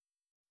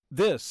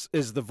This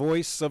is the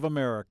voice of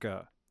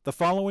America. The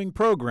following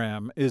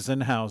program is in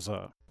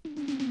Hausa.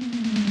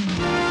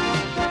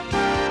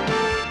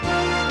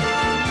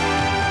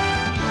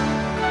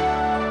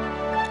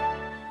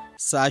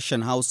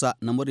 Sashen Hausa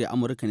na murya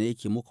Amurka ne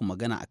yake muku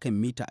magana akan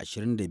mita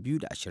 22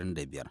 da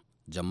 25.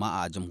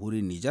 Jama'a a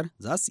jamhuriyar Nijar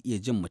za su iya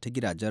jin mu ta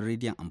gidajen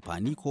rediyon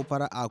amfani ko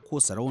fara'a ko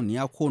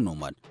sarauniya ko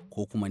nomad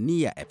ko kuma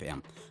niyya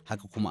FM.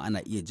 Haka kuma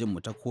ana iya jin mu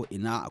ta ko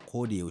ina a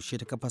ko da yaushe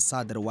ta kafar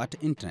sadarwa ta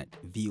intanet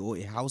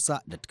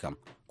voahausa.com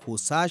ko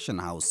sashen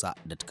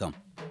hausa.com.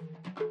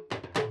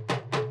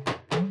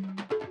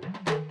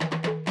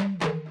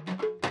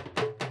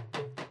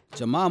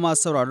 Jama'a ma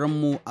sauraron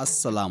mu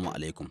assalamu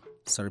alaikum.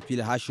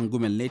 Sarfila hashin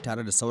gumelle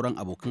tare da sauran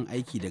abokan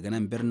aiki daga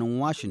nan birnin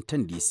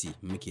Washington DC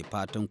muke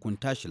fatan kun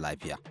tashi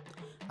lafiya.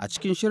 A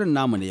cikin shirin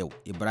namu na yau,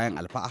 Ibrahim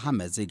Alfa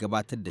Ahmed zai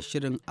gabatar da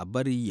shirin a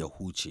bari ya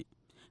huce.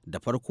 Da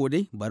farko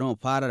dai, bari mu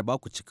fara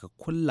baku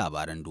cikakkun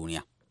labaran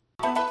duniya.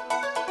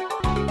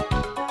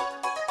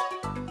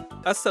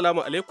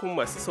 Assalamu alaikum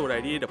masu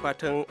saurare da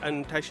fatan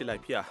an tashi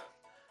lafiya.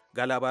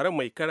 Ga labaran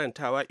mai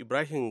karantawa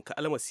Ibrahim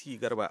Ka'almasi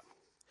Garba.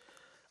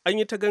 An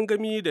yi ta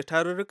gangami da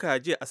tarurruka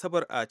jiya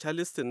Asabar a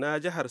Charleston na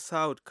jihar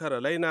South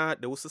Carolina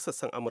da wasu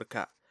sassan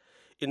Amurka,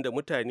 inda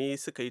mutane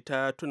suka yi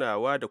ta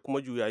tunawa da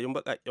kuma juyayin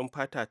baƙaƙen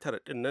fata tara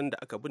ɗin nan da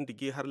aka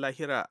bindige har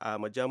lahira a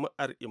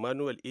majami'ar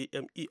Emmanuel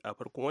AME a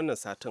farkon wannan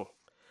satin.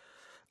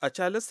 A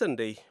Charleston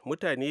dai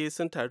mutane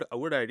sun taru a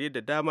wurare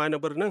da dama na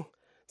birnin,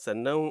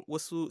 sannan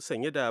wasu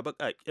sanye da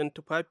baƙaƙen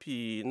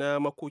tufafi na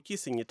makoki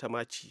sun yi ta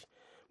maci.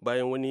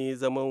 Bayan wani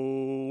zaman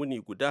wuni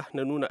guda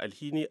na nuna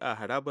alhini a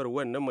harabar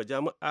wannan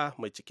majami'a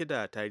mai cike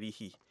da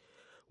tarihi,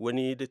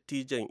 wani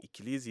dattijan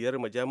ikkiliziyar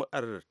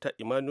majami'ar ta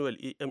Emmanuel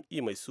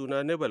AME mai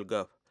suna Nebel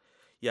Gov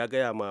ya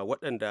gaya ma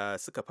waɗanda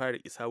suka fara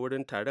isa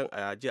wurin taron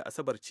a jiya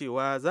Asabar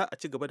cewa za a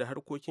ci gaba da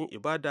harkokin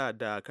ibada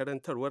da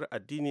karantarwar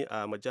addini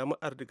a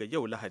majami'ar daga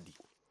yau Lahadi.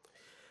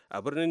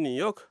 A birnin New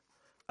York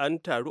an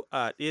taru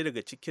a ɗaya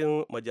daga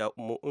cikin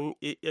majami'un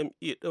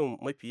AME ɗin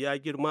mafiya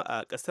girma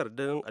a ƙasar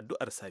don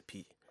addu'ar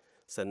safe.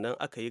 Sannan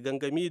aka yi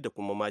gangami da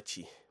kuma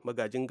maci.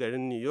 Magajin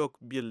garin New York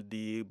Bill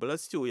de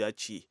Blasio ya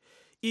ce,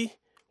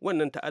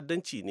 wannan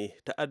ta'addanci ne,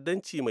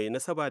 ta'addanci mai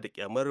nasaba da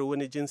kyamar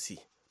wani jinsi,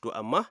 to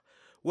amma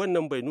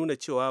wannan bai nuna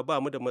cewa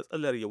ba mu da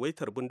matsalar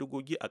yawaitar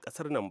bindigogi a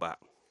ƙasar nan ba.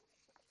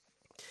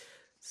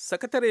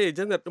 Sakatare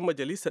janar ɗin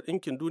Majalisar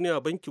Ɗinkin Duniya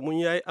Ban Ki-moon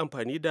ya yi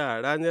amfani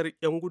da ranar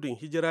 'yan gudun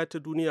hijira ta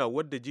duniya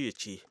wadda jiya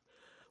ce,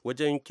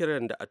 wajen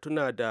kiran da a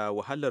tuna da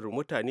wahalar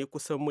mutane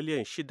kusan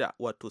miliyan 6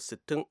 wato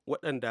 60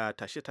 waɗanda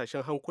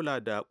tashe-tashen hankula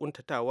da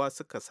ƙuntatawa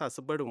suka sa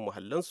su barin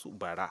muhallansu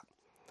bara.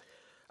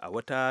 A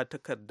wata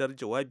takardar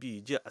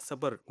jawabi jiya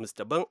Asabar,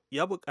 Mr. Ban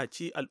ya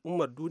buƙaci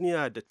al'ummar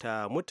duniya da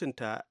ta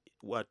mutunta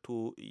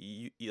wato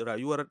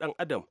rayuwar ɗan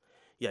adam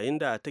yayin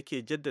da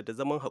take jaddada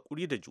zaman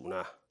haƙuri da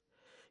juna.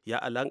 Ya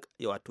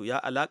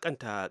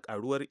alaƙanta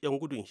ƙaruwar 'yan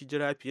gudun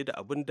hijira fiye da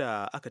abin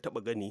da aka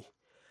taɓa gani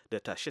da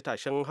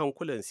tashe-tashen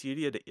hankulan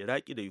Siriya da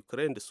Iraki da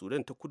Ukraine da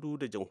Sudan ta kudu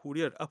da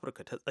Jamhuriyar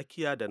Afirka ta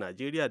tsakiya da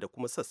Najeriya da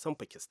kuma sassan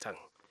Pakistan.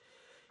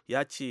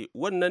 Ya ce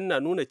wannan na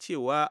nuna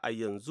cewa a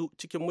yanzu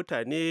cikin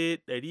mutane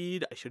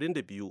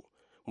 122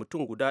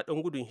 mutum guda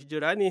ɗan gudun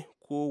hijira ne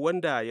ko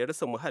wanda ya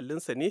rasa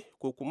muhallinsa ne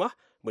ko kuma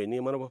mai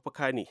neman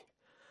mafaka ne.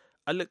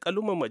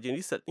 Alƙaluman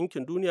Majalisar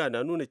Ɗinkin Duniya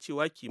na nuna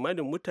cewa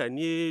kimanin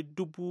mutane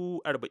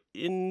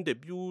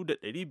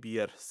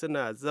 42,500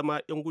 suna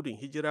zama 'yan gudun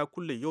hijira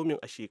kulle yaumin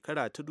a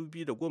shekara ta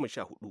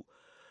 2014,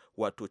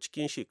 wato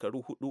cikin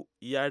shekaru hudu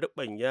ya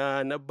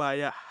riɓanya na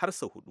baya har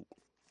sau hudu.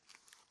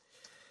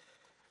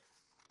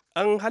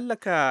 An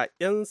hallaka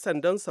 'yan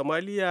sandan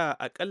Somaliya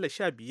aƙalla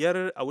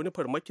 15 a wani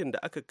farmakin da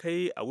aka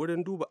kai a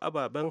wurin duba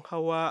ababen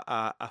hawa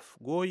a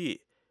Afgoye,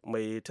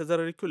 mai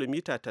tazarar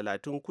kilomita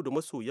 30 kudu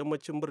maso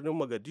yammacin birnin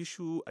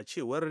Mogadishu a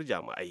cewar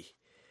jami'ai.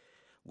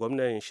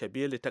 Gwamnan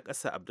Shabele ta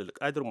ƙasa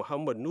Abdulkadir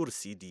Muhammad Nur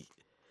Sidi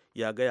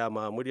ya gaya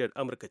ma muryar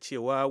Amurka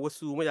cewa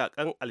wasu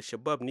mayakan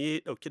Al-Shabab ne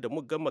ɗauke da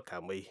muggan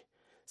makamai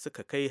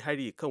suka kai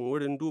hari kan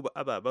wurin duba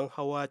ababen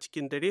hawa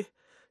cikin dare,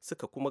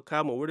 suka kuma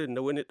kama wurin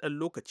na wani ɗan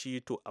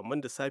lokaci, to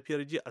amma da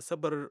safiyar jiya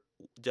Asabar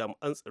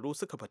jami'an tsaro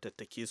suka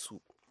fatattake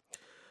su.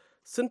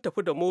 Sun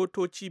tafi da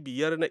motoci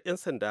 5 na 'yan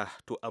sanda,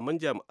 to amma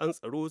jami'an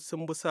tsaro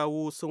sun bi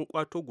sawo sun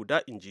kwato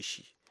guda, in ji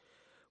shi.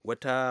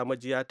 Wata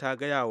majiya ta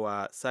gaya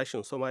wa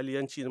sashen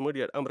Somaliyanci na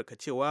muryar Amurka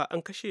cewa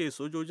an kashe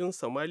sojojin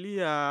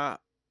Somaliya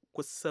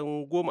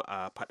kusan 10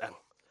 a faɗan.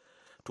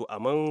 To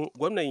amma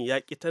gwamnan ya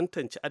ƙi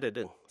tantance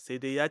adadin, sai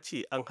dai ya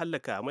ce an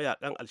hallaka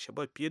mayakan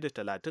Al-Shabab fiye da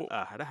 30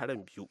 a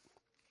hare-haren biyu.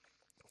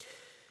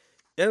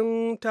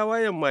 'Yan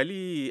tawayen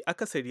Mali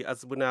akasari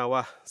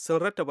azbunawa sun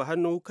rattaba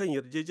hannu kan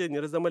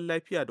yarjejeniyar zaman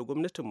lafiya da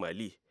gwamnatin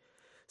Mali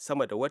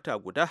sama da wata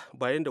guda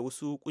bayan da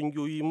wasu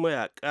ƙungiyoyin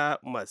mayaka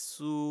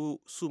masu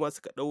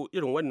suka ɗau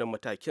irin wannan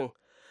matakin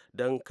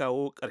don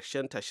kawo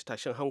ƙarshen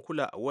tashe-tashen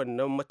hankula a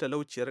wannan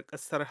matalauciyar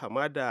ƙasar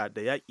hamada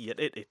da yaƙi ya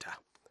ɗaiɗaita.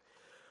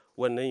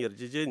 Wannan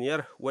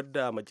yarjejeniyar,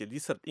 wadda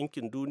Majalisar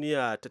Ɗinkin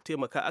Duniya ta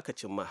taimaka aka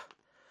cimma,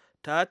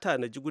 ta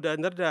tanaji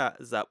gudanar da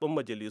zaben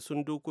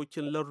majalisun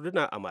dokokin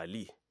larduna a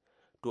Mali,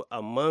 to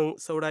amma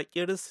saura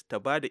kiris ta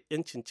ba da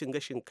 'yancin cin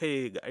gashin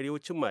kai ga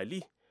arewacin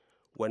mali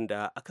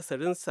wanda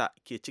akasarinsa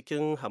ke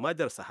cikin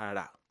hamadar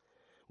sahara.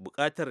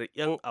 Bukatar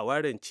 'yan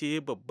awaren ce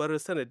babbar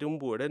sanadin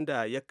boren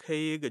da ya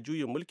kai ga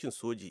juyin mulkin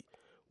soji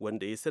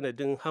wanda ya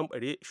sanadin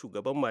hambare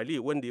shugaban mali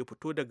wanda ya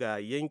fito daga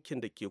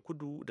yankin da ke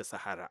kudu da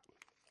sahara.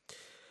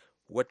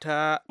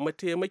 Wata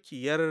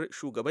mataimakiyar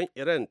shugaban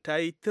iran ta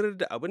yi tir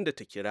da abin da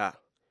ta kira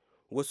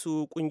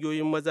wasu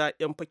ƙungiyoyin maza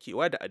 'yan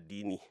fakewa da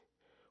addini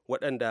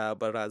waɗanda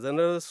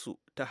barazanarsu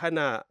ta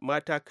hana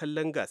mata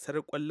kallon gasar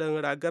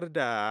ƙwallon ragar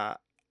da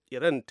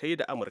iran ta yi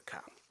da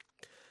amurka.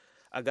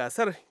 A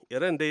gasar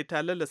iran dai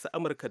ta lallasa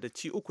amurka da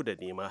ci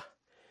 3-0,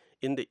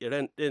 inda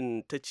iran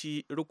ɗin ta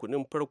ci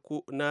rukunin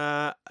farko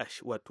na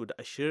wato da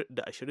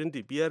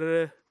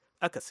 25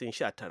 akasin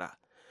 19,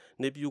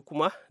 na biyu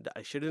kuma da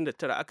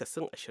 29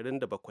 akasin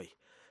 27,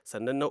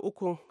 sannan na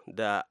uku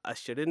da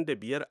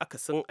 25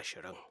 akasin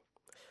 20.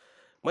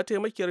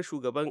 Mataimakiyar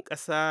shugaban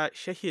ƙasa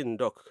Shahin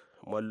Dok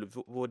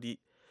Malvodi,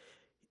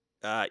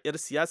 yar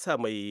siyasa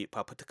mai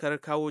fafutukar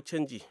kawo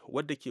canji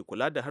wadda ke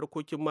kula da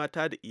harkokin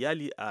mata da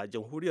iyali a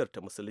jamhuriyar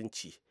ta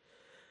musulunci,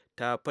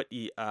 ta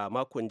faɗi a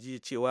makon jiya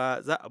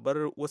cewa za a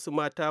bar wasu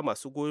mata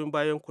masu goyon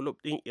bayan kulob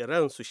ɗin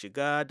iran su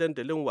shiga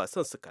dandalin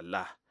wasan su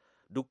kalla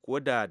duk kuwa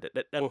da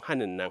daɗaɗɗen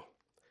hanin nan.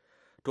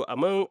 To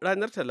amma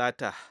ranar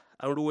talata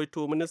an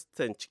ruwaito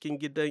ministan cikin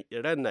gidan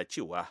iran na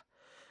cewa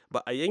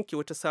ba a yanke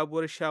wata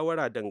sabuwar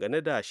shawara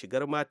dangane da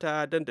shigar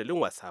mata dandalin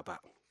wasa ba.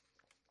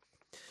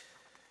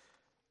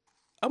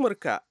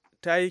 Amurka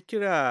ta yi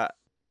kira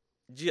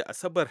jiya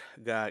asabar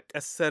ga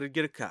ƙasar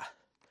girka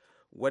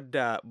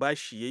wadda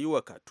bashi ya yi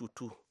wa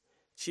katutu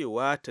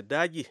cewa ta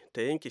dage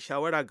ta yanke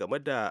shawara game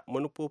da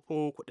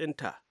manufofin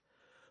kudinta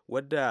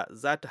wadda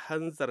za ta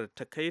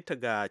hanzarta kai ta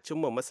ga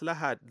cimma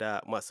maslaha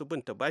da masu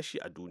binta bashi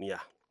a duniya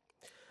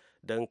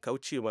don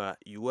kauce ma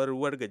yiwuwar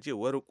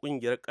wargajewar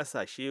kungiyar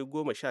kasashe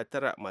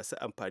 19 masu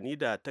amfani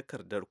da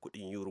takardar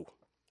kudin euro.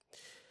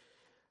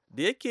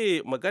 Da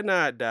yake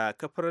magana da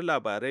kafar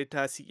labarai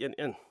ta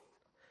CNN,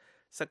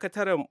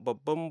 sakataren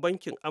babban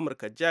bankin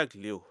amurka Jack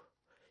Lew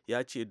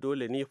ya ce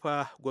dole ne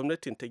fa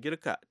gwamnatin ta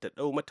girka ta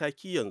ɗau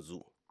mataki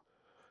yanzu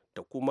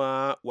ta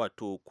kuma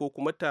ko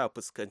kuma ta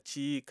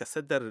fuskanci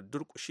kasadar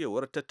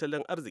durƙushewar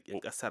tattalin arzikin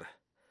ƙasar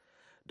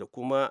da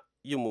kuma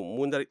yin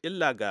mummunar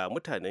illa ga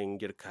mutanen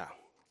girka.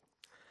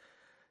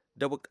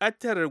 Da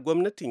buƙatar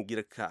gwamnatin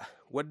girka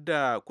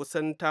wadda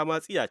kusan ta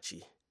matsiya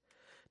ce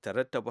ta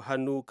rattaba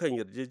hannu kan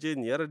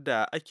yarjejeniyar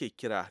da ake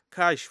kira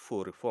cash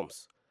for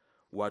reforms,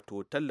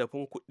 wato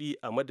tallafin kuɗi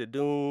a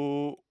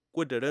madadin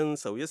ƙudurin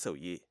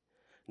sauye-sauye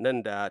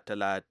nan da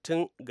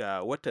 30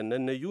 ga watan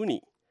nan na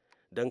Yuni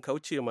don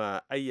kauce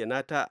ma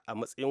ayyana ta a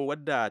matsayin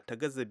wadda ta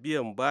gaza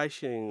biyan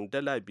bashin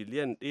dala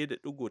biliyan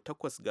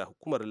 1.8 ga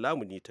hukumar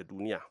lamuni ta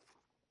duniya.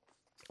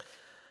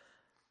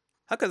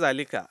 Haka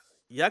zalika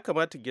ya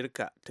kamata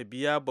girka ta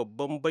biya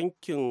babban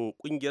bankin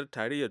kungiyar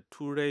tarayyar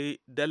turai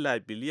dala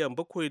biliyan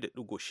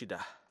 7.6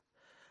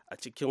 a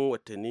cikin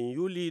watannin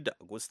Yuli da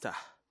Agusta.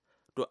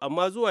 To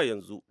amma zuwa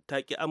yanzu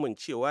ta ki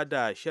amincewa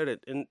da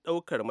sharaɗin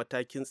ɗaukar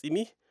matakin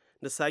tsimi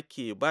na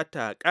sake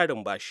bata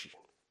ƙarin bashi.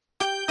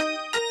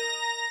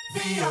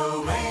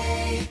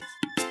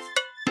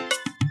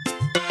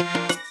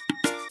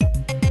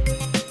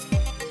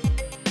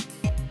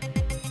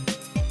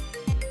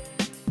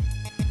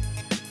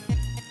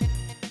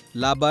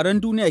 Labaran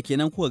duniya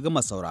kenan kuka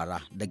gama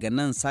saurara daga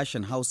nan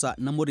sashen Hausa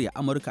na murya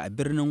Amurka a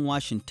birnin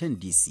Washington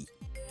DC.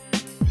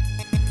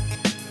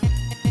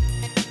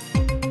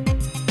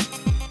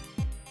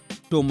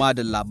 To ma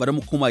da labaran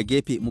mu kuma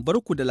gefe mu bar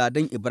ku da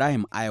Ladan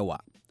Ibrahim Ayawa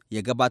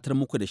ya gabatar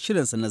muku da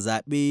shirinsa na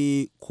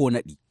zaɓe ko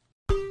naɗi.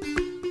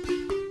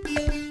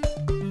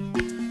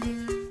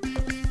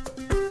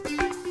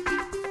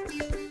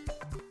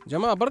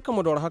 Jama'a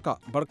barkanmu da warhaka,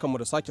 barkanmu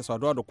da sake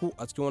saduwa da ku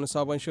a cikin wani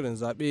sabon shirin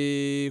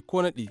zaɓe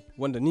ko naɗi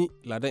wanda ni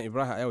Ladan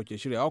Ibrahim Ayawa ke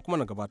shiryawa kuma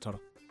na gabatar.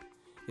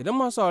 Idan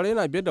masu saurare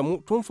yana biye da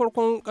mu tun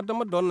farkon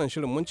kaddamar da wannan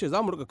shirin mun ce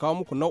za mu rika kawo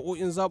muku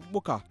nau'o'in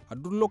zaɓuɓɓuka a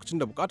duk lokacin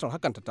da buƙatar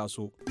hakan ta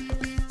taso.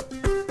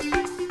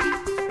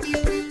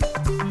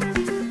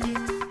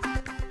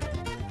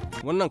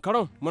 Wannan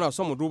karon muna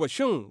son mu duba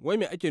shin wai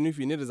me ake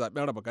nufi ne da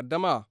zaɓen raba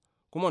gaddama,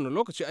 kuma wani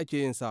lokaci ake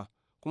yin sa,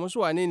 kuma su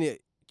wane ne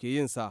ke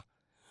yin sa.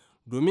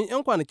 Domin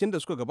 'yan kwanakin da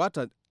suka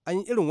gabata an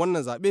yi irin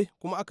wannan zaɓe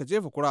kuma aka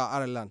jefa kura a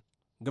Ireland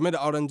game da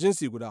auren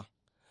jinsi guda.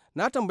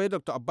 Na tambayi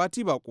Dr.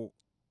 Abbati Bako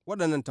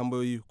waɗannan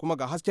tambayoyi kuma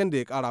ga hasken da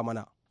ya ƙara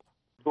mana.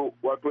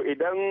 Wato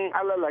idan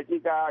alal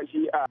hakika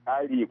shi a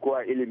tsari ko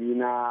a ilimi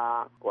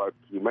na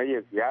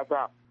kimayyar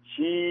siyasa,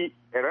 shi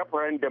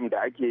referendum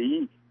da ake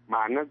yi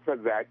ma'anarsa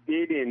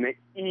zaɓe ne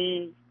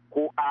na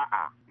ko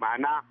a'a,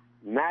 ma'ana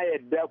na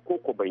yadda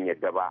ko ban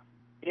yadda ba.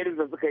 Irin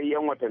da suka yi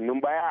 'yan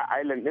watannin baya a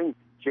Ireland ɗin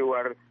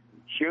cewar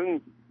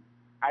shin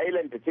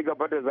Ireland ta ci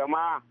gaba da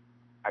zama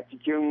a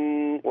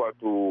cikin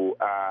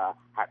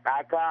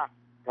haɗaka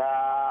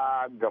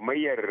ta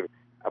gamayyar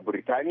a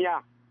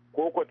Birtaniya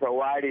ko ta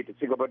ware ta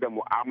ci gaba da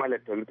mu'amalar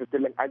ta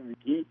tattalin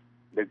arziki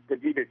da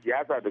tafi da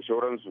siyasa da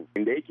shauransu,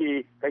 inda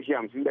yake kashi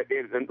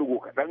 51.1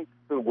 kaɗan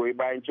suka goyi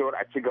bayan cewar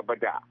a ci gaba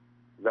da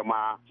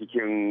zama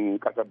cikin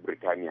ƙasar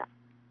Birtaniya.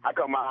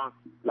 Haka ma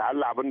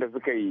la'alla abin da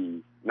suka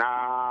yi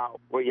na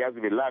wai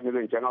billah na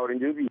zancen auren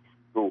jinsi,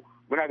 to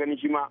muna ganin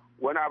shi ma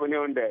wani abu ne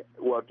wanda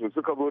wato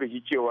suka zo da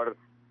shi cewar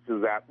su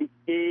zaɓi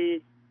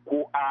A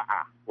ko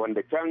a'a,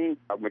 wanda can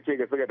mace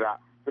ga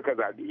suka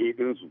zaɓi A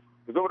ɗinsu.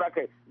 Saboda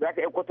haka za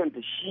ka iya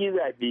kwatanta shi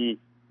zaɓe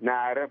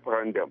na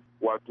referendum,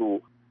 wato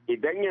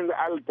idan yanzu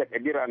al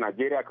takadira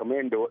Najeriya kamar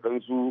yadda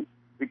waɗansu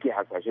suke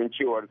hasashen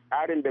cewar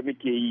tsarin da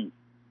muke yi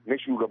na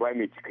shugaba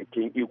mai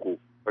cikakken iko,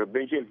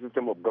 presidential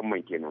system of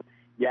government kenan,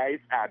 ya yi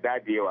tsada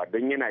da yawa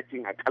don yana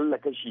cin akalla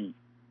kashi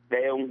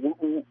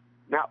 1/4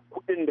 na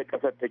kuɗin da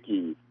ƙasar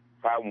take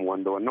samu,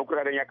 wanda wannan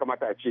kuɗaɗen ya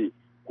kamata a ce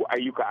ko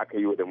ayyuka aka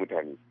yi wa da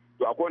mutane.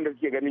 To akwai wanda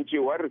suke ganin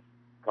cewar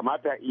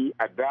kamata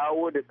a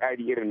dawo da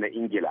tsari irin na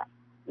Ingila,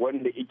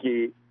 wanda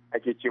ake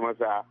ce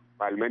masa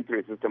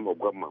parliamentary system of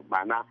government,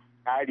 ma'ana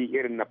tsari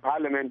irin na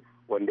parliament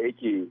wanda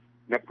yake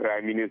na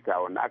prime minister,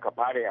 wanda aka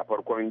fara a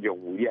farkon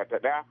jamhuriya ta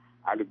ɗaya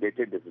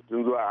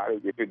 1960 zuwa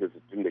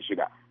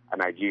 1966 a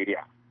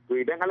Najeriya. To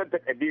idan halatta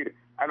kadir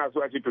ana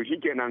so a ce to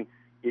shikenan,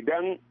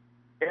 idan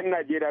 'yan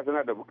Najeriya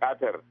suna da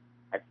buƙatar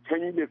a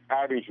canza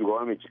tsarin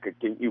shugaba mai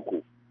cikakken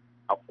iko,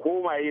 a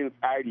koma yin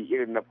tsari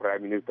irin na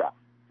prime minister,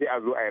 sai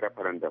a zo a yi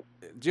referendum.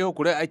 Jefa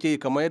kuri'a ake yi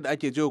kamar yadda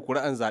ake jefa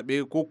kuri'an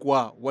zaɓe, ko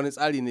kuwa wani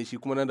tsari ne shi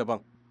kuma na daban?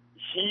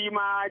 Shi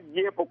ma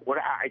jefa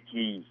kuri'a ake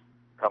yi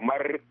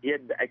kamar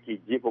yadda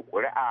ake jefa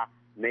kuri'a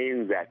na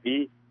yin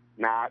zaɓe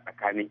na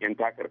tsakanin 'yan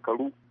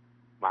takarkaru,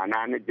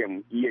 ma'ana na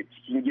jam'iyyar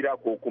cikin gida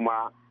ko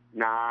kuma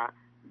na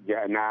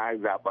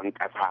zaben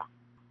ƙasa.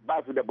 Ba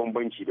su da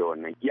bambanci da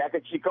wannan.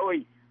 Iyakaci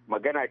kawai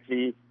magana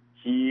ce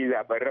shi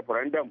zaben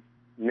referendum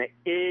na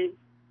A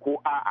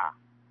ko a'a.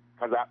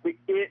 Ka zaɓi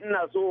A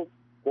ina so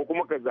ko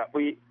kuma ka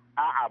zaɓi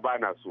a'a ba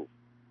na so.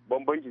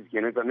 Bambanci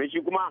kenan. Sannan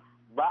shi kuma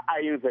ba a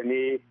yin sa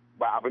ne,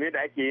 ba abu ne da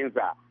ake yin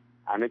sa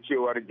a na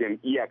cewar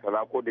jam'iyya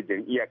kaza ko da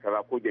jam'iyya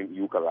kaza ko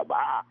jam'iyyu kaza ba,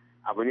 a'a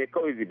abu ne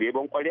kawai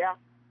zubeban kwarya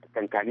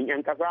kankanin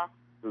 'yan ƙasa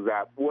su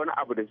zaɓi wani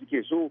abu da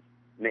suke so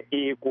na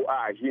A ko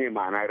a'a, shine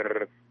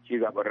ma'anar shi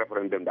zaɓen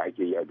referendum da ake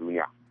yi a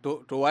duniya.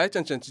 To waye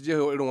cancanci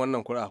jefa irin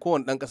wannan kuri'a?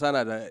 Kowane ɗan ƙasa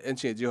na da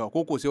 'yancin ya jefa,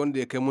 ko sai wanda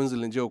ya kai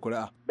munzalin jefa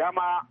kuri'a?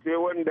 Dama sai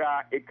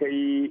wanda ya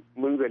kai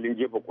munzalin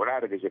jefa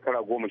kuri'a daga shekara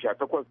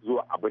 18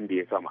 zuwa abin da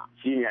ya sama,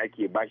 shine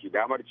ake bashi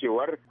damar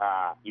cewar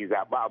a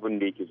zaɓa abin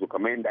da yake so,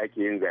 kamar yadda ake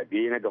yin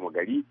zaɓe na gama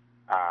gari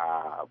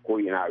a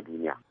ko'ina a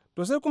duniya.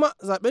 To sai kuma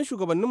zaɓen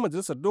shugabannin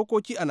majalisar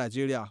dokoki a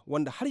Najeriya,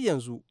 wanda har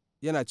yanzu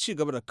yana ci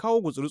gaba da kawo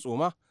gutsuri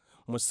tsoma,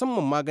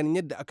 musamman maganin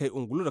yadda aka yi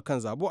ungulu da kan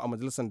zabo a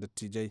majalisar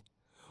dattijai.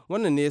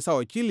 Wannan ne ya sa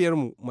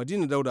wakiliyarmu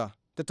Madina Dauda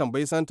ta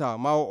tambayi Santa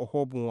Mawa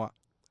Ohobunwa,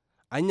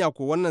 anya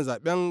ko wannan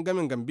zaben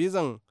gamin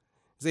gambizan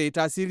zai yi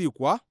tasiri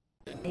kuwa?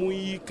 Mu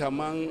yi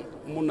kaman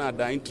muna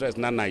da interest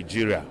na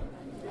Nigeria,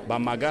 ba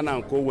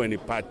magana ko wani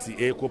party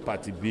A ko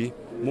party B,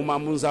 mu ma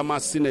mun zama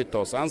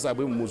senators, an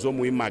zabi mu zo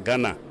mu yi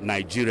magana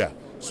Nigeria.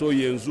 So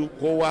yanzu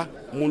kowa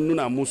mun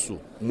nuna musu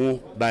mu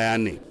daya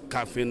ne.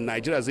 Kafin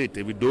Nigeria zai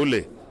tafi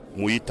dole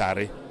mu yi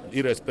tare,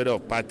 irrespective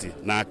of party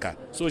naka.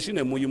 So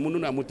shine mu yi mun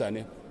nuna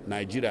mutane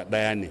Nigeria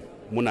daya ne,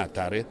 muna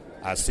tare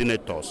a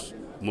senators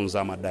mun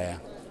zama daya.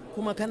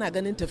 Kuma kana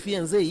ganin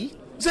tafiyan zai yi?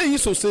 Zai yi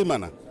sosai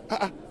mana.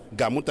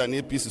 Ga mutane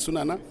APC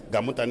suna na,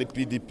 ga mutane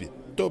PDP.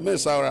 To me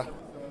saura?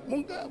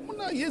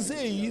 Muna yi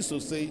zai yi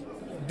sosai.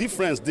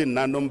 Difference din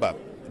na number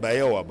ba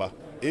yawa ba.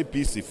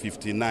 APC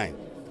 59,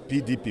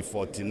 PDP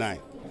 49.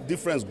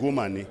 Difference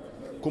goma ne.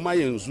 Kuma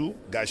yanzu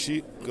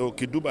gashi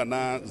ki duba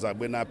na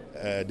zabe na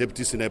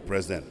Deputy Senate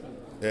President.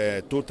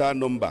 Total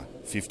number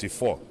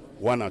 54.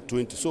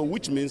 120, so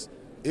which means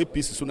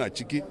APC suna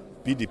ciki,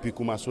 PDP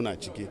kuma suna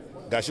ciki.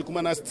 Gashi kuma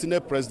na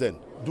Senate President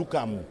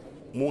duka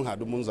mun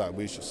hadu mun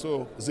zabe shi,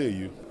 so zai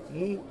yi.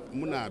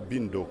 Muna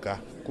bin doka,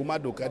 kuma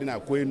doka din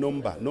akwai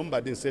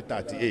number din sai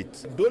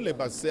 38. Dole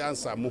ba sai an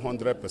samu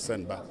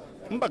 100% ba.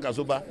 In baka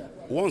zo ba,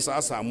 once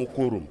an samu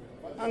quorum,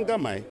 an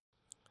gama.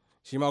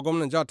 Shi ma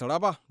gwamnan jihar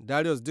Taraba,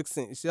 Darius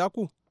Dixon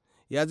Isiyaku,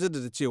 ya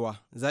jaddada cewa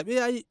zaɓe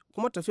ya yi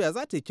kuma tafiya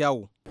za ta yi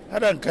kyawu.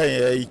 Haɗin kan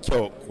ya yi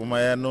kyau kuma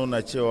ya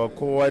nuna cewa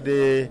kowa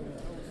dai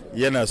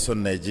yana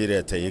son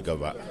Najeriya ta yi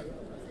gaba.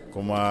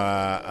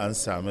 Kuma an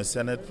sami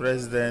Senate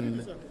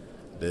President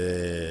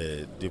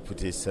da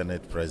Deputy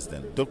Senate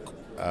President. Duk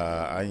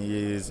an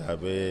yi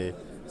zaɓe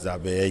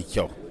ya yi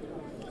kyau.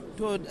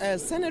 To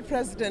Senate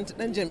President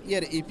ɗan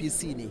jam'iyyar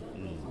APC ne.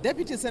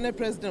 Deputy Senate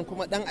President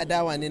kuma ɗan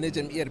adawa ne na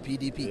jam'iyyar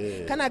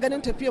PDP. Kana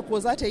ganin tafiya ko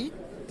za ta yi?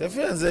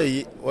 Tafiyan zai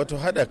yi, wato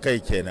haɗa kai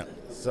kenan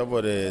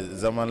saboda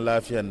zaman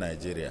lafiyar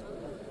Najeriya.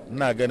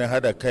 Ina ganin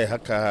haɗa kai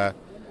haka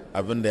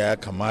abin da ya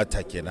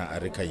kamata kenan a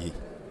rika yi,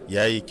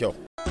 ya yi kyau.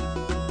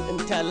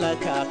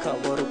 Talaka ka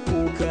bar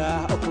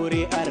kuka a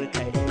kuri'ar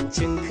ka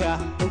yancinka,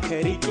 in ka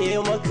rike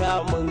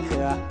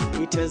makamanka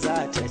ita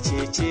za ta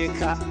cece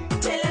ka.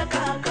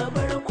 Talaka ka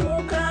bar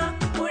kuka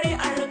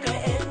kuri'ar ka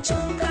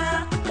yancinka,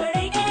 ka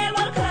rike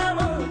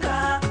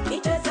makamanka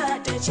ita za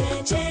ta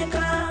cece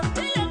ka.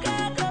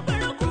 Talaka ka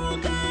bar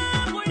kuka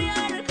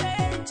kuri'ar ka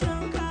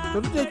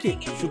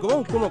yake shugaban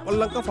hukumar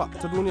kwallon kafa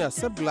ta duniya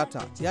Sepp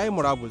Blatter ya yi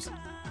murabus,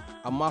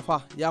 amma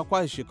fa ya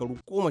kwashe shekaru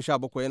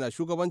 17 yana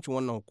shugabancin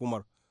wannan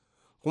hukumar,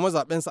 kuma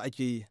zaɓensa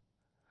ake yi.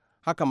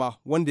 Haka ma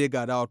wanda ya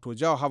gada wato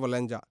João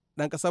Havolanja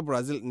ɗan ƙasar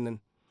Brazil nan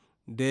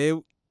da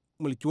ya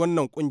mulki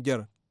wannan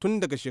ƙungiyar tun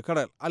daga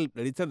shekarar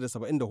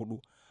 1974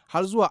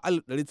 har zuwa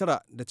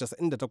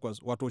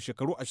 1998, wato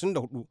shekaru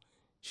 24,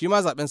 shi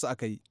ma zaɓensa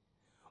aka yi.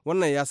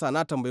 Wannan ya sa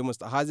na tambayi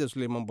Mr. Haziya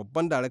Suleiman,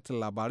 babban daraktan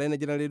labarai na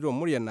gidan rediyon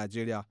muryar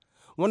Najeriya,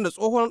 wanda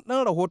tsohon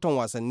ɗan rahoton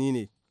wasanni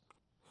ne.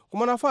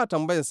 Kuma na fara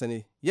tambayarsa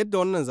ne yadda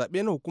wannan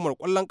zaɓe na hukumar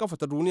ƙwallon ƙafa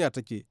ta duniya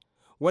take,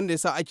 wanda ya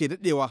sa ake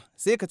daɗewa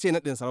sai ka ce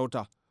naɗin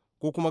sarauta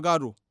ko kuma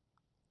gado.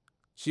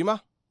 Shi ma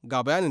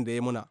ga bayanin da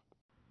ya muna.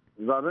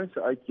 Zaben shi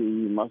ake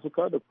yi, masu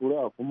kada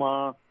kura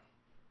kuma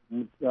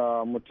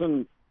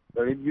mutum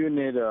 200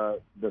 ne da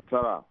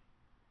tara,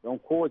 don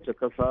kowace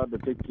kasa da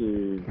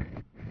take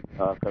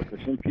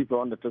karkashin FIFA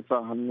wanda ta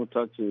sa hannu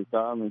ta ce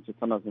ta amince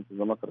tana son ta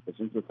zama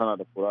karkashin ta tana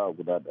da kura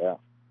guda daya.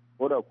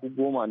 Ko da ku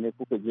 10 ne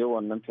kuka je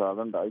wannan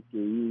taron da ake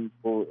yi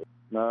ko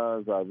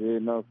na zabe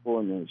na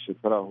kowane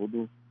shekara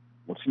 4,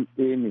 mutum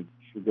ɗaya ne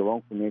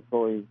shugaban ku ne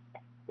kawai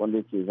wanda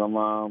yake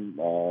zama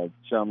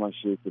chairman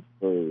shi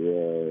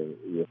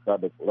ya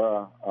kada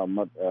kura a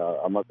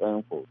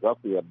matsayin ku za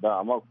ku yarda,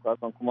 amma ku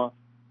kasan kuma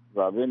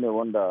zabe ne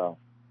wanda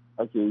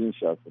ake yin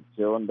shi a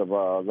sirce, wanda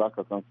ba za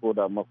ka san ko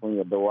da makon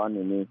yarda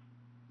wani ne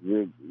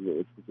zai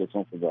kuke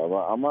son ku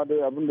zaba. Amma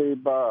dai abin da ya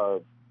ba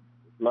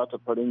lata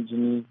farin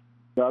jini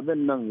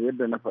zaben nan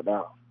yadda na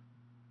faɗa,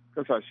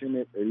 kasashe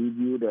ne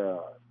 209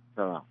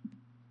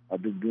 a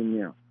duk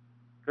duniya.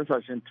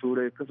 Kasashen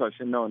turai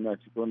kasashen nawa ne a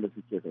ciki wanda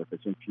suke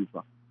karkashin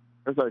FIFA,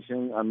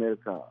 kasashen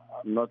america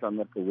north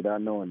america guda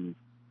nawa ne.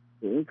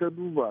 To in ka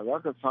duba za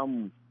ka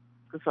samu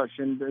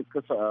kasashen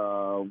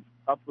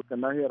afirka,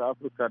 nahiyar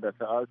afirka da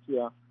ta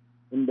asiya,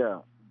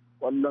 inda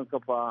kwallon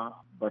kafa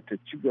ba ta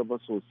ci gaba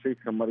sosai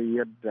kamar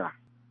yadda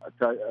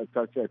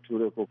ta ce a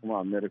turai ko kuma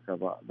america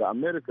ba. Da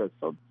america,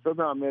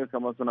 southern america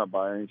ma suna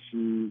bayan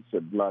shi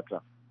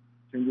Blatter.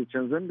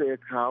 Canje-canzen da ya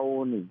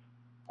kawo ne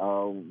a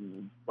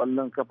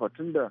kwallon kafa,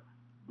 tunda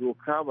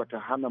doka ba ta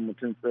hana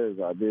mutum tsaye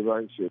zabe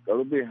ba,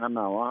 shekaru bai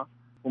hanawa,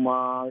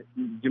 kuma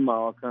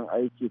jimawa kan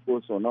aiki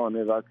ko sau nawa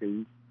ne za ka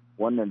yi,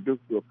 wannan duk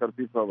dokar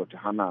FIFA ba ta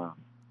hana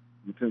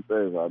mutum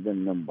tsaye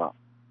zaben nan ba.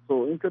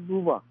 So in ka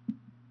duba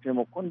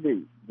taimakon da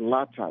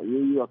Blatter ya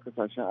yi wa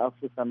kasashen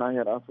afirka,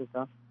 nahiyar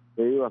afirka,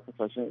 da ya yi wa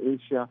kasashen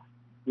asia,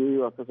 ya yi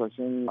wa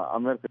kasashen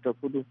amerika ta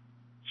kudu,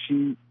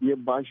 shi ya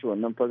ba shi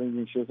wannan farin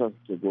jin, shi yasa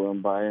suke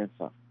goyon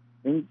bayansa.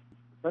 In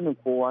sanin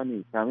kowa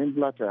ne kamin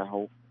Blatter ya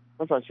hau,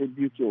 kasashe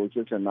 2 ke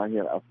wakiltar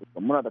nahiyar afirka.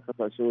 Muna da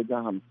kasashe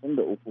wajen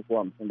 53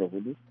 ko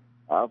 54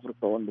 a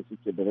afirka wanda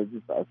suke da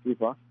rajista a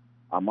FIFA,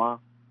 amma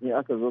in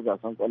aka zo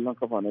gasan kwallon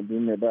kafa na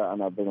duniya da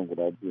ana barin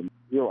guda 2.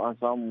 Yau an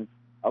samu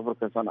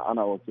afirka sana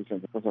ana wakiltar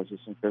da kasashe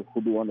sun kai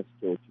 4 wanda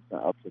suke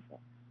wakiltar afirka.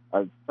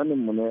 A sanin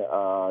mu ne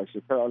a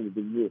shekarar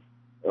 2010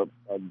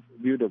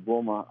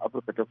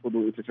 afirka ta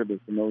kudu ita ta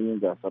dauki nauyin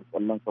gasar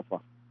kwallon kafa.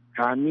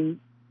 Kamin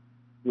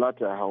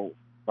Blatter ya hau,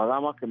 ba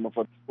za ma kai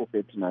mafarki ko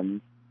kai tunani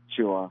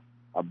cewa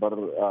a bar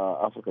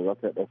afirka za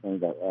ta yi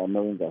ɗaukar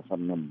nauyin gasar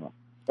nan ba.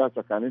 Ta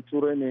tsakanin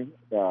turai ne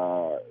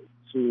da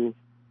su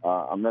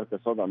america,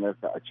 south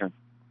america a can,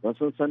 don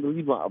sun san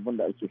riban abin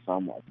da ake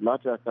samu.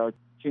 Blatter ya kawo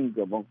cin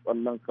gaban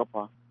kwallon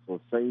kafa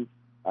sosai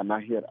a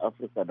nahiyar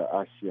afirka da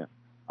asiya.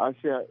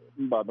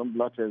 In ba don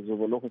Blatter ya zo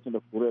ba, lokacin da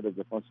Korea da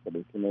Japan suka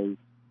dauki nauyi,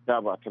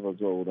 da ba taba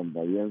zuwa wurin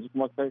ba. Yanzu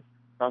kuma kai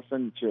ka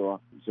sani cewa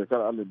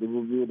shekarar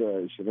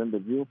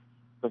 2022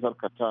 kasar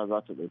Qatar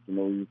za ta dauki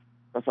nauyi.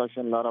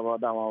 Kasashen Laraba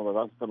dama ba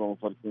za su taba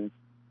mafarkin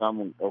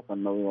samun daukan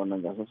nauyin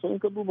wannan gasa. So in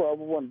ka duba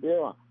abubuwan da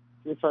yawa,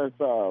 sai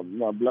sa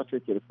Blatter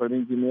ke da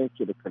farin jini,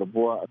 yake da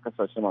karbuwa a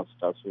kasashe masu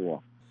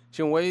tasowa.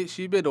 Shin wai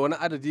shi bai da wani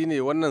adadi ne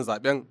wannan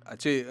zaben, a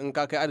ce in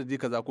ka kai adadi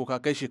kaza ko ka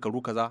kai shekaru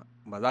kaza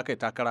ba za ka yi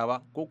takara ba,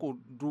 ko ko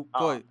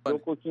kawai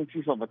dokokin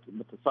FIFA ba ta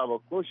saba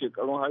ko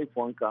shekarun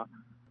haifuwanka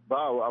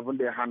ba abin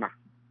da ya hana.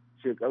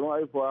 Shekarun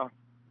haifuwa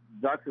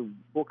za ka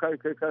ko kai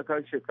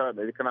shekara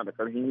 100 kana da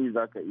karfin yi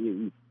za ka iya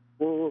yi,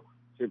 ko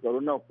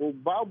shekaru na ko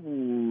babu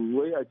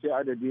wai a ce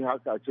adadi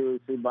haka, a ce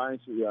sai bayan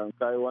shi ya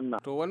kai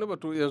wannan. To wani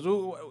batu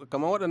yanzu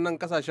kamar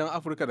waɗannan kasashen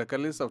Afirka da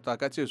kallon sauta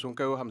ka ce sun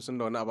kai 50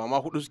 da wani abu, amma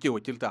 4 suke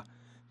wakilta.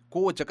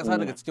 Kowace ƙasa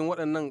daga cikin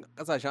waɗannan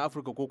ƙasashen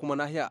Afirka ko kuma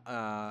nahiya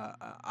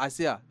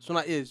Asiya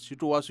suna iya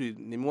fitowa su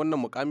nemi wannan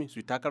mukami, su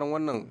yi takarar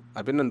wannan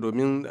abin nan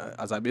domin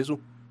a zaɓe su?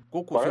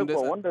 Ko sun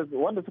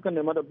wanda suka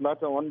nema da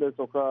Blatter, wanda ya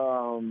sauka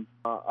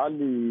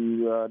Ali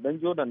dan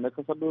Jordan na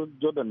kasar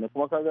Jordan ne,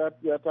 kuma kaga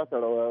ya taka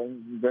rawa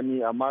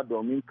gani, amma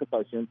domin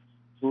kasashen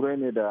Turai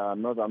ne da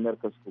North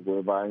America suka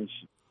goyi bayan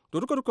shi. To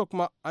duka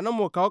kuma a nan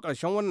mu kawo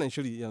ƙarshen wannan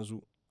shiri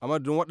yanzu, a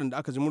madadin waɗanda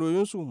aka ji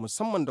muryoyinsu,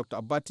 musamman Dr.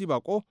 Abbati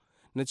Bako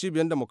na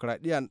cibiyar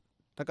demokradiyya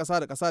ta ƙasa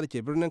da ƙasa da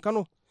ke birnin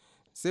Kano,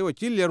 sai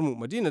wakiliyarmu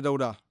Madina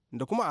Dauda,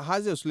 da kuma a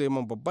Haziya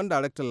Suleiman, babban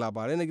daraktan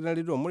labarai na gidan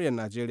rediyon muryar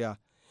Najeriya,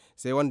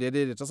 sai wanda ya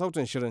daidaita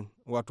sautin shirin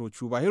wato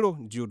Chubahiro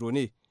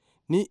Diodone.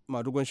 Ni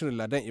madugon shirin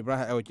Ladan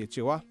Ibrahim Aiwa ke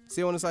cewa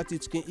sai wani sati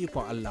cikin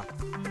ikon Allah.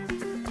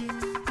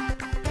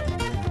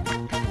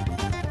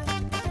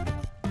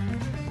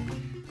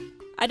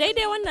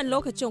 daidai wannan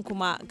lokacin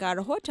kuma ga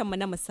rahotonmu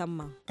na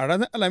musamman. A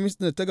ranar Alhamis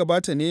da ta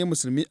gabata ne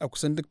musulmi a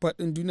kusan duk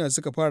faɗin duniya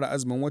suka fara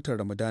azumin watan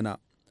Ramadana.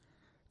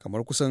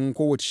 Kamar kusan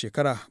kowace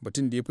shekara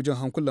batun da ya fi jan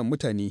hankulan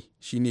mutane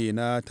shine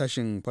na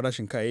tashin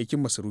farashin kayayyakin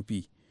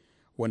masarufi,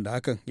 wanda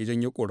hakan ya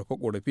janyo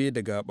ƙorafe-ƙorafe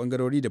daga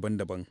ɓangarori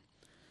daban-daban.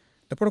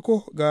 Da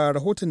farko ga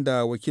rahoton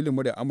da wakilin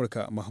murya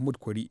Amurka Mahmud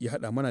Kwari ya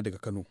haɗa mana daga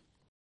Kano.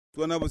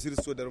 Tuwana Basiru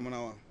so da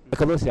Ramanawa.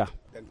 Ka zo siya?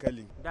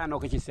 Dankali. Da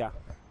nawa kake siya?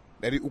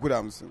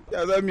 350.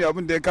 Ya za mu yi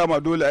abin da ya kama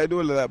dole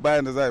dole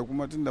bayan da za yi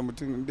kuma tun da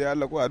mutum da ya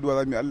Allah ko addu'a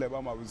za mu yi Allah ya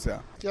ba mu abin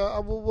siya. Ya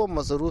abubuwan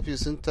masarufi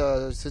sun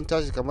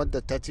tashi kamar da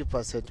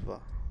 30% ba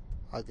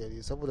a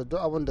gari, saboda duk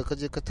abin da ka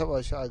je ka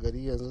taba shi a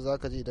gari yanzu za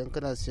ka je idan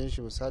kana siyan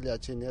shi misali a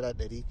ce naira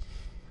 100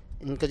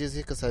 in ka je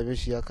sai ka same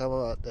shi ya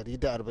kama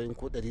 140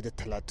 ko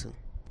 130.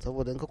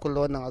 saboda in ka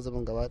kula wannan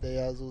azumin gaba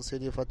ɗaya ya zo sai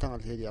dai fatan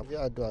alheri a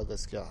addu'a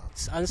gaskiya.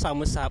 An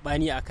samu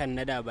sabani akan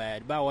na da baya,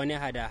 ba wani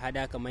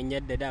hada-hada kamar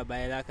yadda da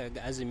baya zaka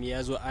ga azumi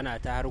ya zo ana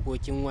ta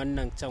harkokin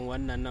wannan can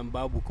wannan nan,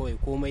 babu, kawai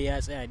komai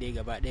ya tsaya dai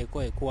gaba ɗaya,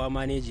 kawai kowa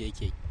maneji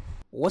yake.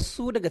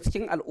 Wasu daga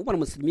cikin al'ummar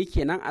musulmi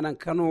kenan a nan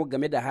Kano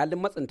game da halin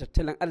matsin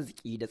tattalin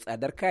arziki da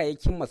tsadar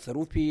kayayyakin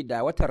masarufi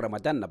da watan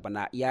Ramadan na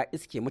bana ya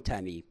iske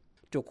mutane.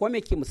 To ko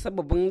me ke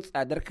musabbabin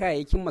tsadar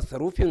kayayyakin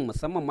masarufin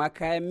musamman ma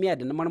kayan miya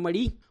da na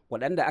marmari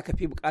waɗanda aka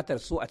fi buƙatar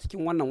su a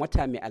cikin wannan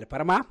wata mai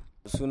alfarma?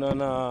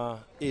 Sunana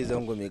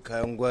zango mai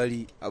kayan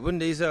gwari. Abin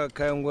da yasa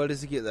kayan gwari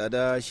suke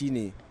tsada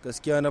shine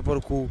gaskiya na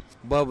farko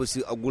babu su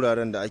a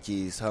guraren da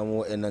ake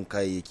samo waɗannan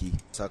kayayyaki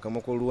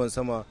sakamakon ruwan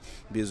sama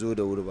bai zo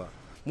da wuri ba.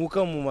 Mu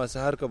kanmu masu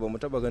harka ba mu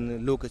taɓa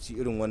ganin lokaci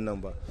irin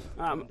wannan ba.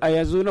 A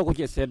yanzu na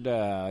kuke sayar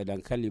da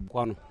dankali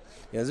kwano?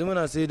 Yanzu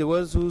muna sai da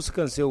wasu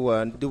sukan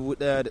sayarwa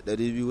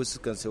 1,200, wasu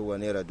sukan sayarwa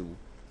naira 1,000.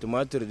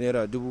 Tumatir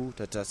naira 1,000,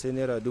 tattasai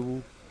naira 1,000,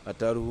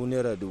 attaruhu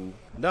naira 1,000.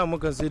 Da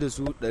mukan sai da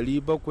su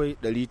 700,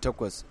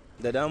 800.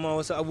 Da dama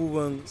wasu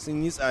abubuwan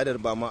sun yi tsadar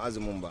ba ma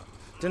azumin ba.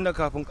 Tunda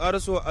kafin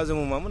karasowa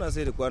azumin ma muna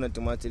sai da kwanan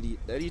tumatiri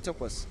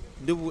 800,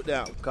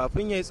 1,000.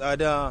 Kafin yayi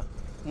tsada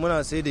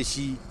muna sai da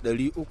shi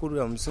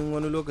 350,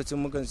 wani lokacin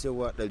mukan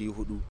sayarwa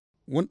 400.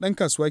 Wani ɗan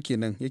kasuwa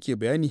kenan yake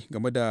bayani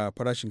game da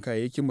farashin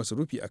kayayyakin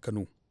masarufi a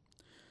Kano.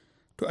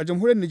 To a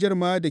jamhuriyar Nijar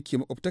ma da ke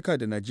makwabtaka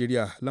da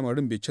Najeriya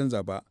lamarin bai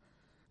canza ba.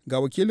 Ga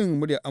wakilin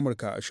muryar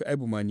Amurka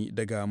Shu'aibu Mani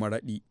daga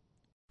Maradi.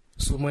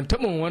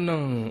 Taɓin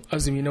wannan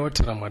azumi na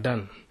watan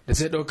Ramadan da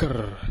zai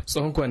ɗaukar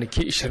tsawon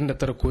kwanaki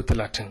 29 ko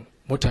 30,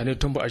 mutane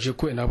tun ba a je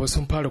ko ina ba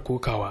sun fara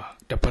kokawa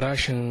da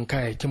farashin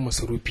kayayyakin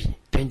masarufi,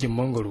 dangin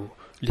mangoro,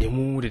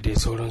 lemu da dai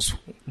sauransu,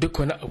 duk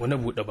wani abu na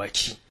buɗe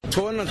baki.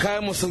 To wannan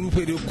kayan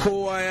masarufi dai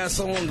kowa ya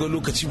san wanga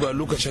lokaci ba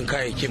lokacin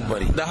kayayyakin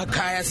bari, da haka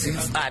kaya su yi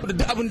tsada,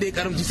 duk abin da ya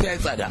karamci sai ya yi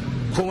tsada,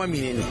 kuma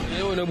menene.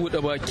 Yau na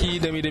buɗe baki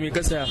da me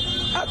ka saya?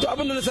 A to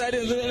abin da na saya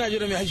yanzu ina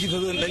jira mai hashi ta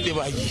zo in dan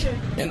ɗeba haki,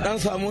 in dan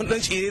samu dan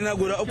tsire na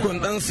guda 3 in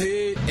dan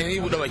sai in yi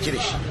buɗe baki da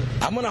shi.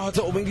 Amma na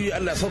fata ubangiji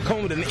Allah sauka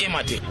mu da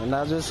ni'ima te.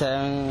 Na zo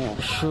sayan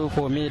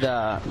shukomi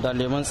da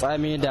lemun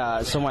tsami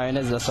da su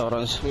mayonnaise da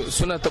sauransu.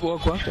 Suna taɓuwa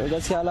kuwa? To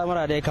gaskiya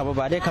al'amura dai kama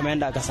ba dai kamar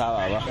yadda aka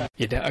saba ba.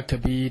 Idan aka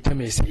bi ta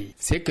mai sayi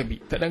sai ka bi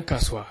ta ɗan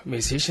kasuwa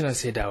mai sayi shi na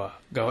saidawa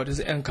ga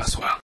wadansu 'yan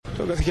kasuwa.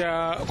 To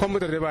gaskiya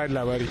kwamfutar dai ba da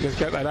labari,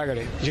 gaskiya tsada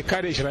gare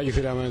jikka da ishira ki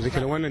sai da mana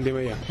zikirin wannan dai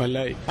maiya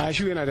wallahi a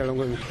shi yana da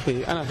rangwami.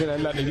 Ana sai da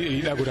Allah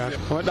 100 da guda,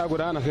 kuma da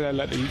guda ana sai da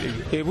Allah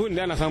 100. Buhun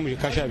da ana samu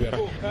jikka 15.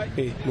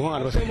 Buhun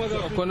albasa.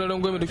 Akwai na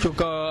rangwami da kyau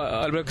ka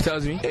albarkata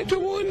azumi? To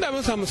mu inda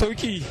mun samu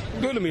sauki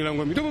dole mu yi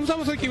rangwami, to mun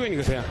samu sauki bane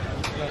ga saya.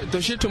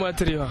 To shi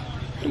tumatiri ba?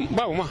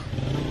 Babu ma.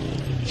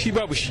 Shi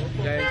babu shi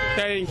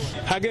ya yanki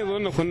haka yanzu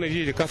wannan kunna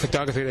ji da kasa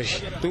ta aka sai da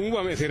shi to mu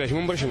ba mai sai da shi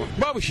mun bar shi ma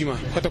babu shi ma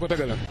kwata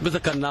galan.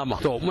 Bisa kan nama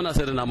to muna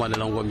sai da nama da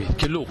langwami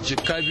kilo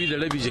jikka 2 da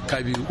rabi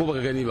jikka 2 ko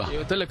baka gani ba.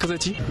 Talaka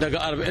zaci daga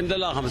 40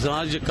 dala 50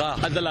 har jikka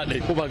har dala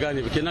 1 ko ba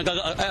gane ba kenan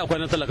kaga ai akwai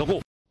na talaka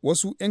ko.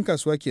 Wasu 'yan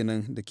kasuwa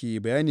kenan da ke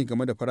bayani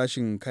game da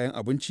farashin kayan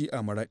abinci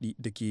a Maradi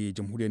da ke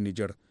jamhuriyar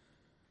Nijar.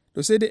 To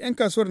sai dai 'yan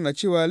kasuwar na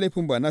cewa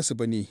laifin ba nasu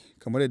ba ne,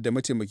 kamar yadda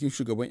mataimakin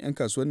shugaban 'yan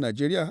kasuwar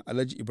Najeriya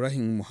Alhaji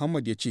Ibrahim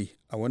Muhammad ya ce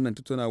a wannan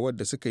tattaunawar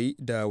da suka yi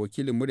da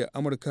wakilin muryar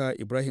Amurka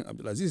Ibrahim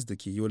Abdulaziz da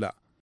ke Yola.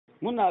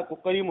 Muna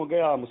kokari mu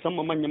gaya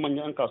musamman manyan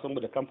 'yan kasuwanmu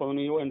da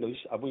kamfanoni wanda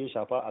abin ya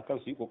shafa a kan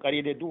su yi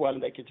kokari dai duk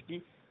halin da ake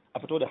ciki a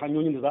fito da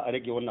hanyoyin da za a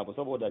rage wannan abu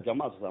saboda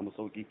jama'a su samu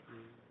sauki.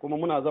 Kuma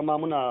muna zama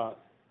muna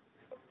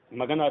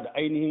magana da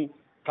ainihin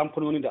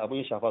kamfanoni da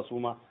abin ya shafa su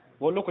ma.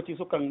 Wani lokaci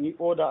sukan yi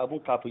oda abun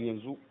kafin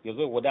yanzu ya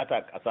zo wadata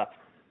a ƙasa,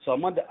 so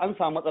amma da an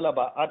samu matsala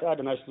ba a da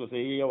nashi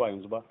sosai yawa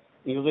yanzu ba,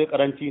 in ya zo ya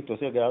karanci to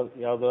sai ga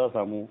ya zo ya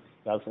samu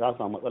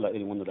matsala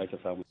irin wanda da ake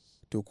samu.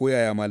 To ko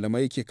yaya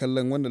malamai ke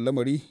kallon wannan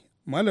lamari?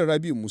 Malam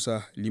Rabi'u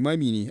Musa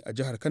limami ne a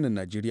jihar Kano,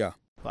 Najeriya.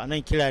 Ba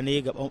nan kira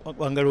ne ga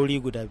bangarori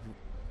guda biyu,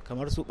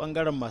 kamar su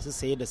bangaren masu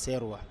saye da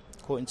sayarwa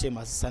ko in ce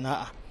masu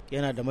sana'a,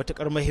 yana da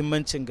matukar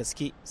muhimmancin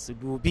gaske su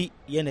dubi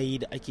yanayi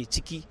da ake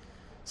ciki,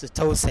 su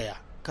tausaya.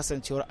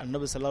 Kasancewar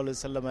annabi sallallahu alaihi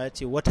wasallam ya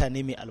ce wata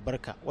ne mai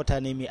albarka, wata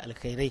ne mai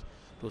alkhairai,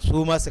 to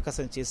su ma su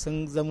kasance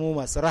sun zamo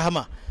masu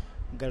rahama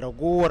ga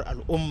ragowar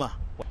al'umma.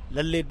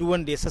 Lalle duk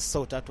wanda ya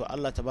sassauta to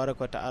Allah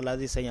tabaraka ta'ala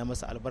zai sanya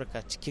masa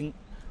albarka cikin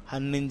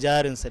hannun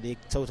jarinsa da ya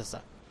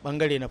kyautasa.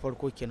 Bangare na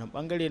farko kenan.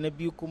 Bangare na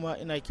biyu kuma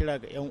ina kira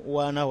ga 'yan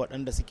uwana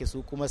waɗanda suke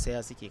su kuma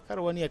saya suke, kar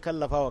wani ya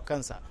kallafa wa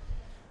kansa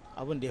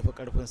abin da ya fi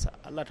karfinsa.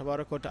 Allah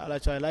tabaraka wa ta'ala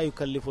cewa la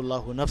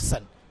yukallifullahu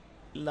nafsan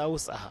illa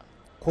wus'aha.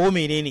 Ko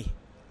menene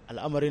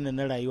al'amarin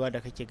na rayuwa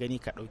da kake gani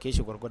ka ɗauke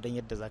shi gwargwadon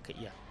yadda za ka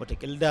iya.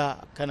 Watakil da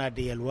kana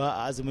da yalwa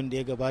a azumin da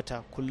ya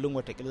gabata, kullum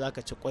watakil za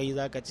ka ci kwai,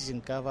 za ka ci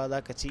shinkafa,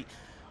 za ka ci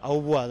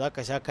abubuwa, za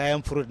ka sha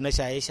kayan furut na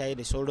shaye-shaye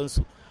da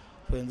sauransu.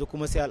 To yanzu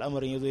kuma sai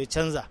al'amarin ya zo ya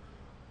canza,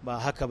 ba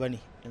haka ba ne.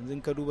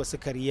 Yanzu ka duba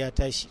sukari ya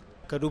tashi,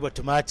 ka duba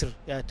tumatir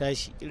ya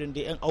tashi, irin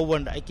da 'yan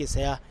abubuwan da ake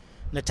saya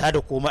na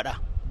tada ko maɗa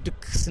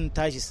duk sun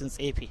tashi sun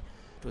tsefe.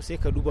 To sai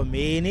ka duba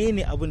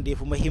menene abin da ya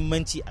fi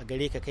muhimmanci a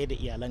gare ka kai da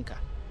iyalanka.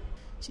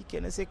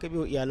 Shikenan sai ka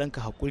biyo iyalanka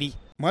haƙuri.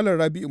 Malam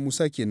Rabi'u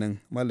Musa kenan,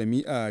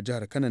 malami a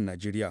jihar Kano,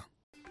 Najeriya.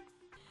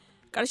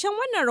 Ƙarshen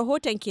wannan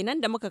rahoton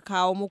kenan da muka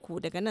kawo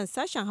muku daga nan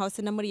sashen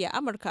Hausa na murya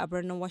Amurka a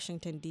birnin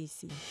Washington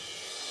DC.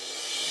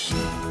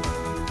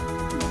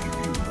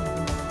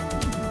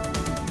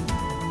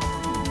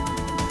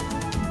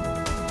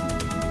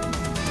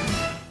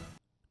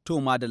 To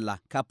madalla,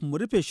 kafin mu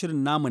rufe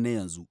shirin namu na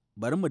yanzu,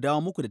 bari mu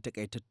dawo muku da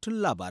takaitattun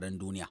labaran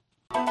duniya.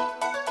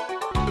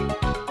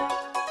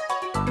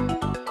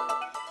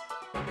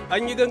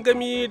 An yi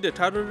gangami da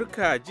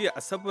tarurruka jiya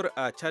Asabar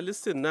a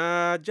Charleston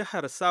na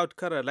jihar South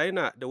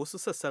Carolina da wasu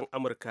sassan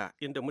Amurka,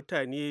 inda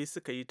mutane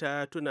suka yi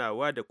ta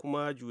tunawa da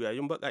kuma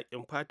juyayin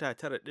baƙaƙen fata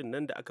tara ɗin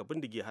nan da aka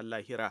bindige har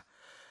lahira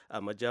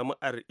a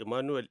majami'ar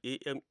Emmanuel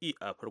AME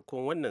a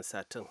farkon wannan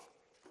satin.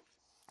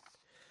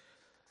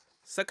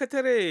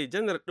 Sakatare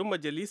janar ɗin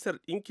Majalisar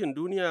Ɗinkin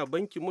Duniya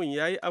Ban Ki-moon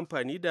ya yi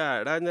amfani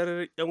da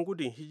ranar 'yan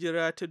gudun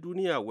hijira ta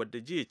duniya wadda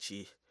jiya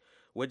ce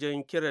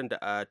wajen kiran da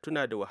a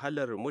tuna da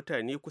wahalar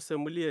mutane kusan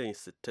miliyan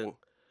 60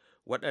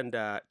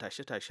 waɗanda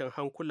tashe-tashen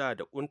hankula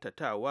da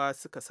ƙuntatawa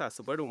suka sa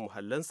su barin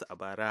muhallansu a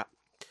bara.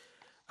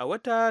 A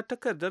wata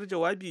takardar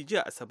jawabi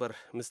jiya Asabar,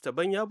 Mr.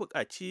 Ban ya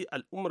buƙaci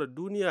al'ummar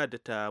duniya da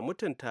ta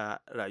mutunta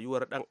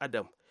rayuwar ɗan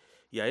adam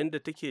yayin da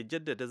take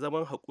jaddada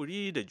zaman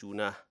haƙuri da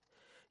juna.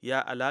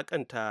 Ya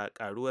alaƙanta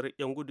ƙaruwar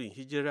 'yan gudun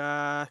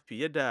hijira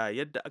fiye da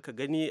yadda aka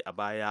gani a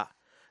baya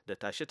da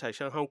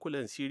tashe-tashen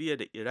hankulan Siriya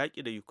da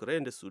Iraki da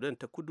Ukraine da Sudan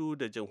ta kudu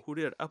da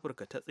Jamhuriyar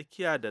Afirka ta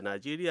tsakiya da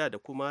Najeriya da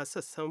kuma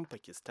sassan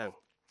Pakistan.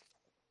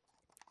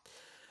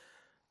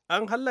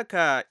 An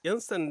hallaka 'yan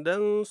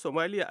sandan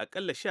Somaliya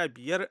akalla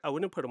 15 a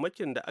wani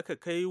farmakin da aka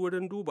kai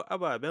wurin duba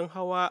ababen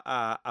hawa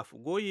a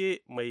Afgoye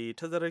mai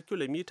tazarar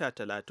kilomita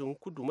 30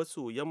 kudu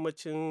maso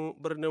yammacin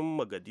birnin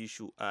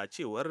Mogadishu a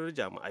cewar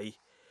jami'ai.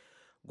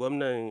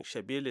 Gwamnan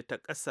Shabele ta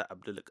ƙasa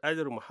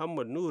Abdulkadir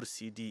Muhammad Nur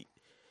Sidi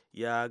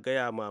ya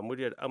gaya ma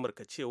muryar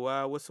Amurka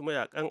cewa wasu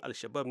mayakan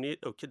Alshabab ne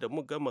ɗauke da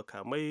muggan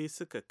makamai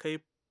suka kai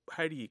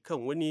hari kan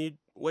wani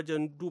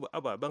wajen duba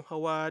ababen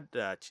hawa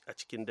da a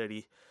cikin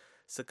dare.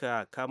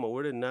 Suka kama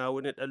wurin na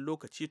wani ɗan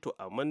lokaci, to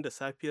amma da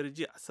safiyar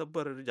jiya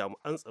Asabar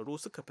jami'an tsaro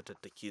suka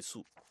fitattake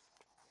su.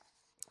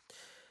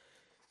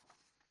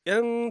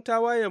 'Yan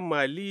tawayen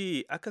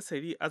Mali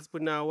akasari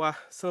Azbunawa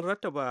sun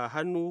rataba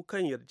hannu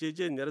kan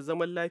yarjejeniyar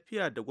zaman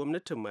lafiya da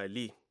gwamnatin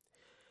Mali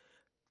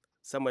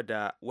sama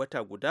da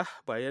wata guda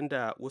bayan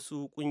da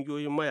wasu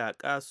ƙungiyoyin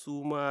mayaƙa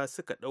su ma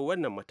suka ɗau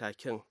wannan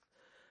matakin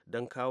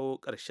don kawo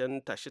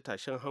ƙarshen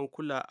tashe-tashen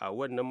hankula a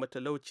wannan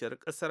matalauciyar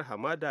ƙasar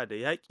hamada da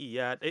yaƙi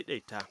ya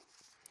ɗaiɗaita.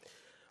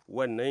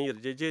 Wannan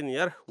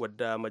yarjejeniyar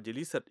wadda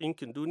Majalisar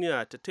Ɗinkin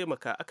Duniya ta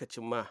taimaka aka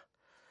cimma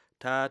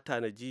ta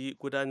tanaji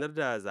gudanar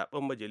da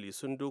zaben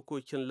majalisun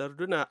dokokin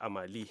larduna a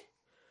Mali.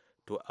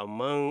 To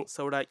amma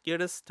saura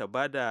kiris ta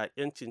ba da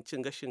 'yancin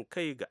cin gashin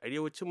kai ga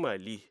arewacin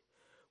Mali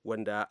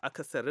wanda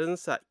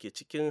akasarinsa ke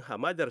cikin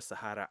hamadar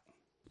Sahara.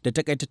 Da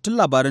takaitattun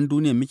labaran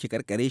duniya muke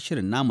karkare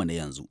shirin namu na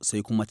yanzu,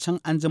 sai kuma can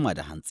an jima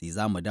da hantsi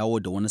za mu dawo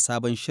da wani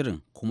sabon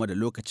shirin, kuma da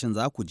lokacin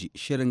za ku ji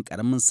shirin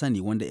karamin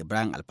sani wanda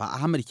Ibrahim Alfa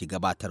Ahmad ke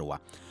gabatarwa.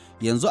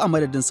 Yanzu a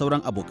madadin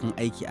sauran abokan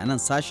aiki a nan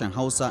sashen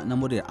Hausa na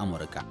muryar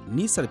Amurka,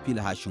 nisar fili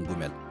hashin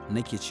gumel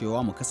nake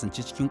cewa mu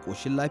kasance cikin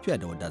ƙoshin lafiya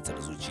da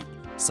wadatar zuci.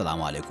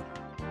 Assalamu alaikum.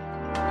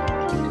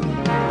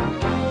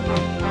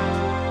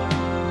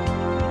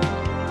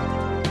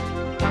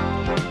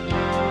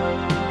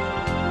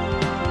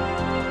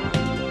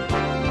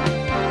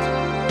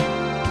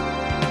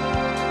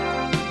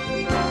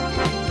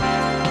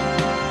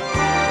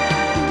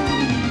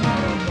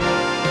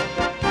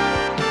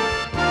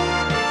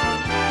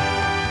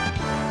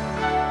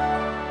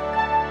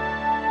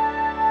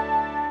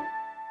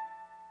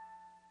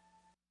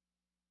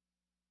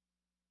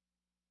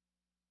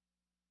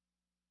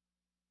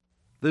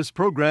 This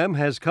program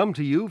has come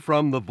to you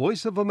from the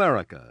Voice of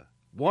America,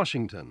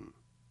 Washington.